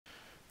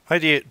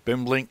Ideate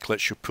BIMLink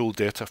lets you pull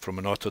data from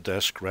an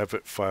Autodesk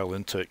Revit file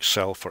into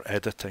Excel for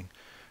editing,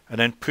 and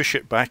then push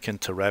it back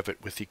into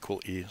Revit with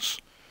equal ease.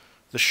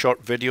 This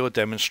short video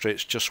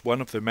demonstrates just one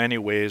of the many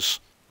ways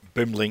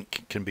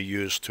BIMLink can be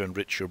used to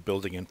enrich your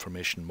building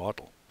information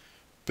model.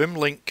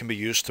 BIMLink can be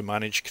used to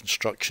manage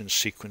construction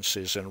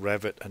sequences in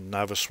Revit and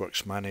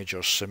Navisworks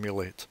Manager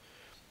Simulate.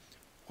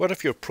 What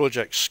if your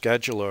project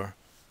scheduler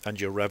and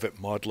your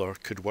Revit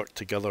modeler could work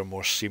together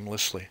more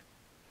seamlessly?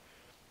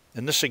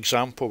 In this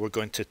example, we're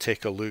going to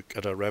take a look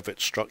at a Revit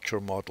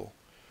structure model.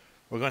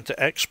 We're going to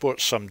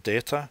export some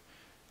data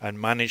and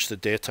manage the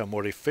data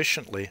more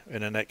efficiently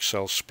in an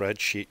Excel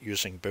spreadsheet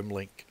using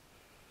BIMLink.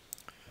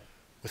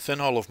 Within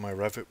all of my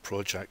Revit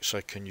projects, I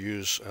can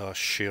use a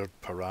shared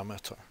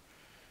parameter.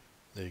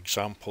 The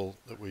example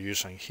that we're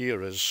using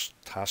here is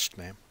task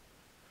name.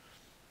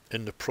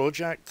 In the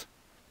project,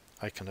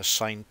 I can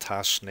assign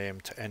task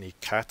name to any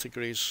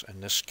categories, in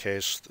this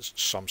case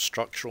some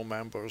structural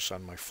members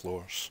and my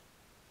floors.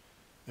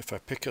 If I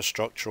pick a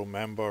structural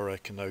member, I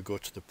can now go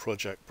to the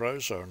project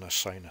browser and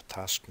assign a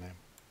task name.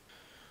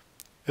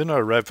 In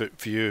our Revit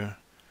view,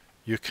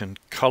 you can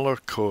color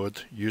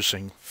code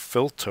using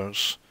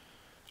filters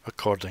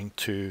according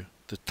to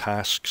the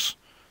tasks.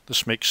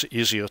 This makes it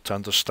easier to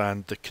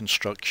understand the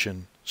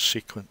construction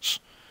sequence.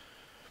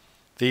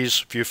 These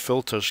view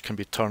filters can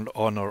be turned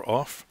on or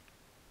off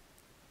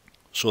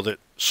so that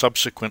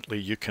subsequently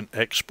you can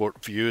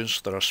export views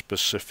that are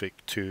specific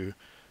to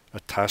a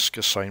task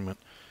assignment.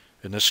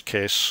 In this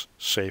case,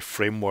 say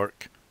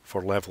framework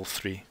for level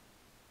 3.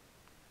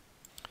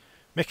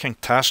 Making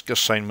task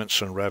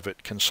assignments in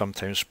Revit can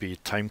sometimes be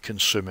time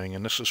consuming,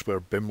 and this is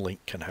where BIMLink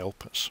can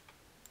help us.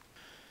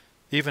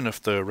 Even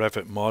if the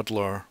Revit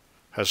modeler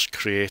has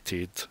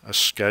created a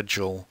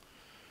schedule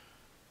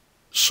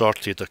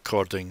sorted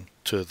according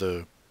to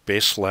the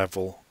base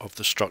level of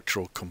the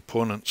structural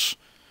components,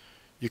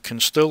 you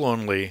can still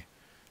only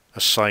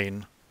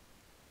assign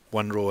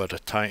one row at a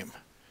time.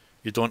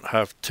 You don't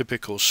have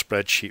typical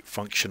spreadsheet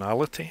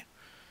functionality.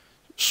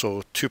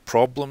 So 2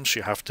 problems,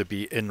 you have to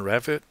be in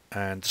Revit,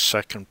 and the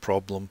second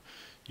problem,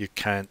 you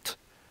can't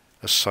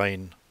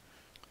assign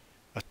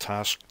a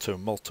task to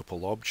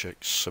multiple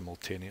objects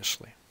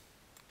simultaneously.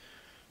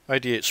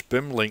 Ideate's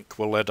BIMLink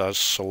will let us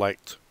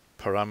select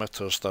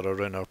parameters that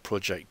are in our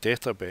project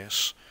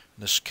database,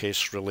 in this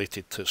case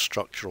related to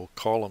structural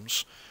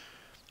columns,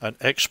 and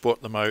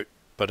export them out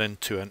but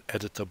into an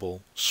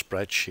editable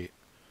spreadsheet.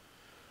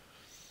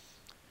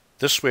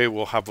 This way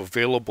we'll have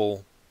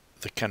available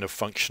the kind of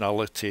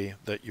functionality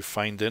that you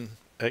find in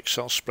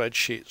Excel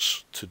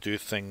spreadsheets to do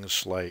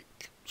things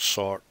like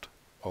sort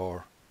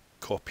or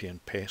copy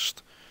and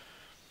paste.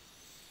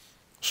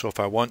 So if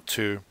I want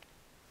to,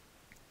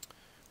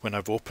 when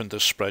I've opened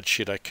this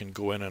spreadsheet, I can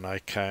go in and I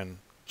can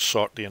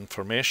sort the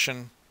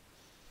information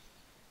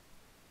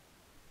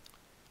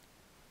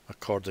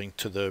according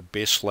to the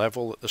base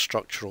level that the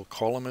structural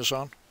column is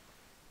on.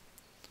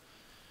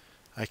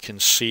 I can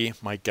see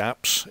my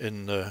gaps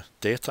in the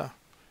data.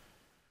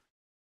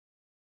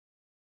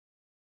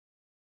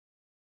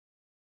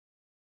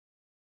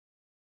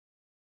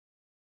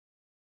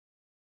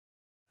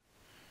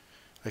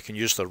 I can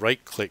use the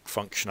right-click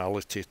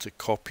functionality to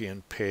copy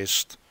and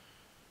paste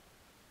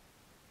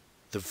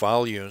the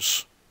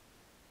values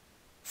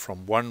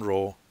from one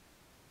row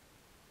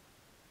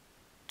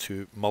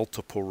to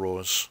multiple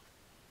rows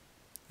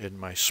in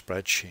my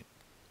spreadsheet.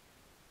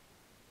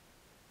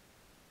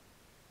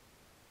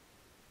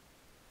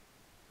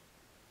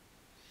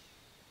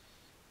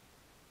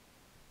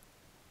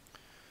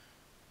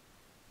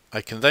 I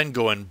can then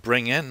go and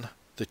bring in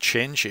the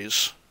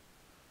changes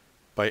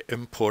by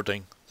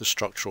importing the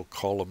structural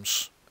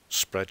columns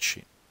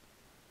spreadsheet.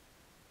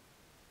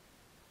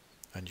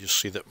 And you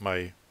see that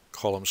my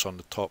columns on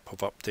the top have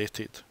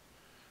updated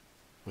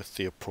with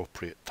the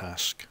appropriate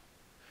task,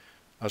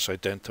 as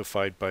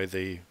identified by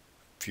the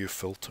view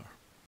filter.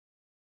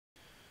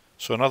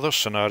 So another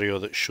scenario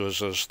that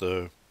shows us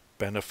the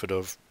benefit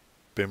of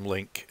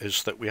BIMLink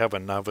is that we have a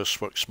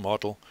Navisworks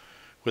model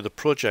where the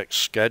project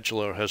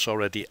scheduler has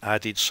already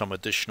added some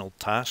additional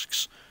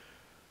tasks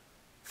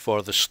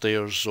for the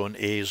stairs zone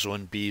A,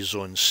 zone B,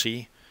 zone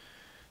C.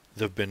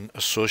 They've been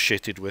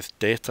associated with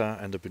data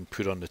and they've been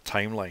put on the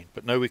timeline.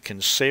 But now we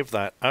can save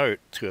that out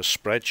to a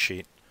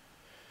spreadsheet,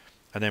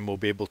 and then we'll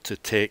be able to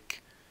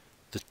take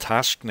the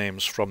task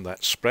names from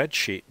that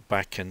spreadsheet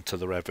back into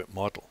the Revit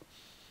model.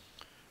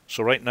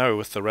 So right now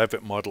with the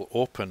Revit model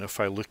open, if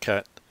I look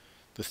at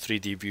the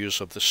 3D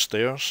views of the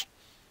stairs,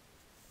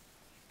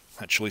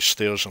 actually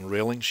stairs and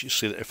railings, you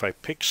see that if I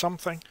pick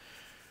something,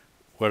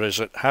 whereas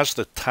it has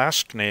the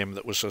task name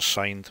that was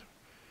assigned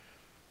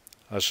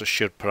as a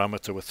shared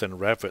parameter within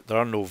Revit, there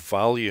are no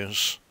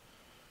values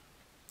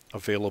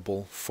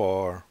available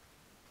for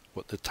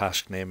what the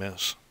task name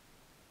is.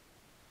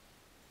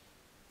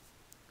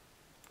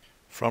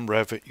 From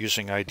Revit,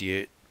 using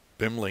Ideate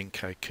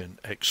BIMLink, I can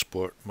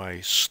export my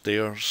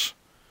stairs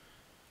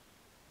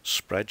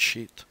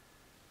spreadsheet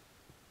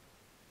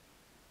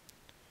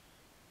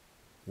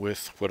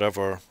with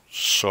whatever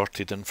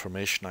sorted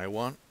information I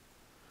want.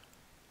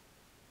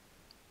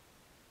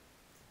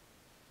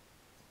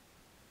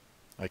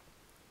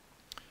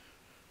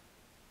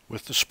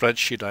 With the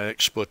spreadsheet I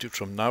exported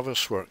from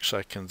Navisworks,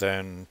 I can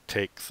then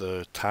take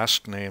the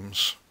task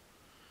names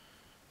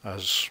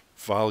as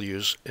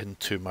values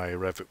into my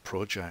Revit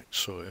project.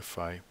 So if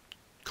I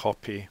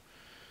copy,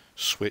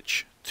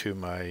 switch to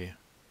my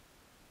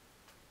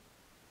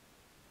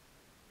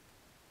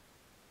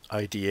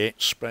ID8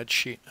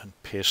 spreadsheet and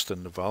paste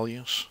in the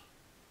values,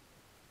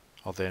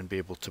 I'll then be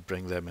able to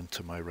bring them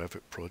into my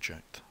Revit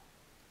project.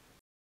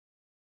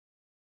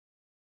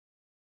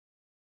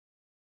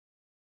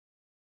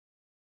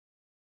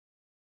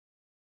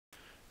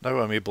 Now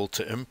I'm able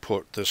to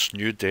import this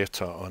new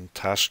data on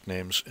task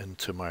names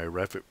into my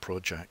Revit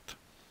project.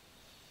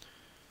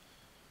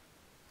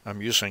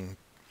 I'm using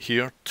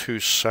here two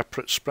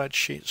separate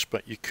spreadsheets,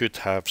 but you could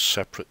have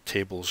separate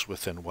tables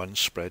within one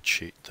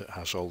spreadsheet that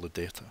has all the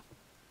data.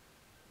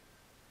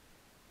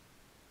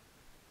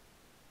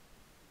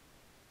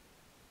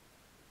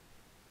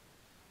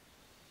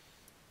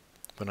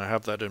 When I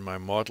have that in my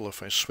model,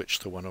 if I switch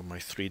to one of my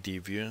 3D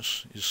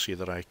views, you see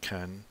that I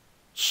can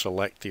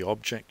select the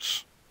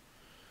objects.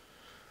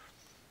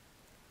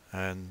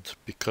 And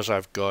because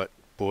I've got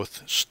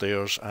both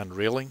stairs and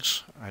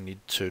railings, I need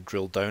to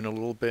drill down a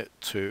little bit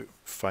to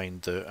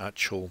find the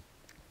actual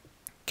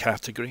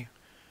category.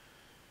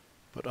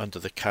 But under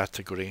the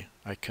category,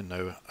 I can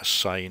now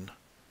assign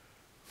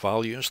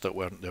values that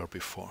weren't there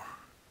before.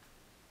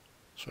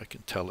 So I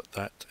can tell it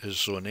that is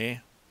Zone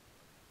A.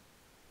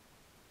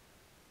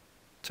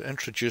 To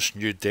introduce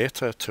new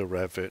data to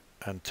Revit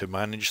and to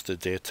manage the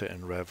data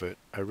in Revit,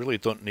 I really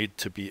don't need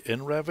to be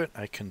in Revit.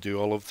 I can do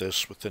all of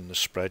this within the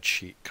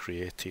spreadsheet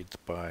created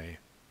by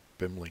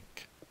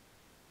BIMLink.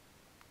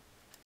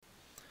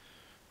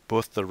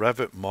 Both the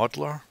Revit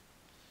modeler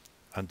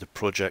and the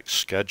project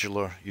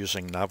scheduler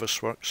using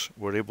Navisworks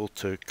were able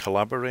to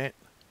collaborate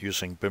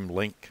using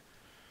BIMLink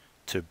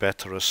to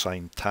better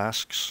assign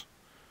tasks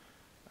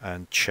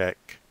and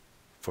check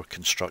for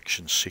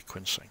construction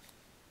sequencing.